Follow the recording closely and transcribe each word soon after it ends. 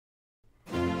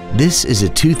This is a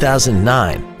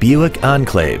 2009 Buick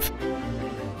Enclave.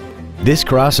 This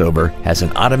crossover has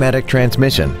an automatic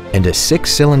transmission and a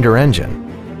 6-cylinder engine.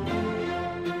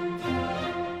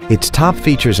 Its top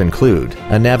features include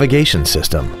a navigation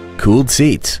system, cooled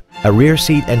seats, a rear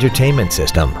seat entertainment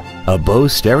system, a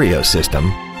Bose stereo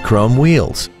system, chrome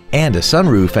wheels, and a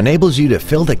sunroof enables you to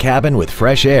fill the cabin with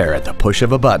fresh air at the push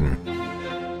of a button.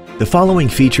 The following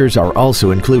features are also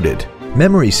included: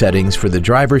 memory settings for the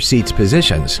driver's seat's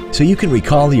positions so you can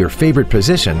recall your favorite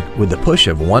position with the push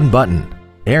of one button,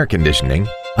 air conditioning,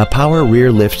 a power rear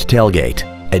lift tailgate,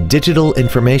 a digital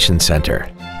information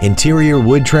center, interior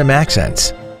wood trim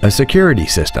accents, a security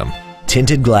system,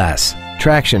 tinted glass,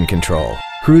 traction control,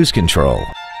 cruise control,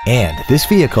 and this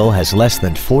vehicle has less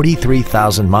than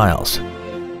 43,000 miles.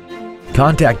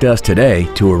 Contact us today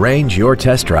to arrange your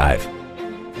test drive.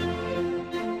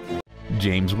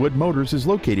 James Wood Motors is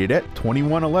located at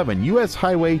 2111 US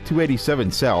Highway 287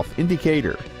 South in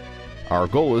Decatur. Our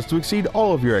goal is to exceed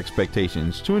all of your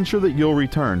expectations to ensure that you'll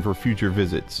return for future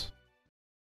visits.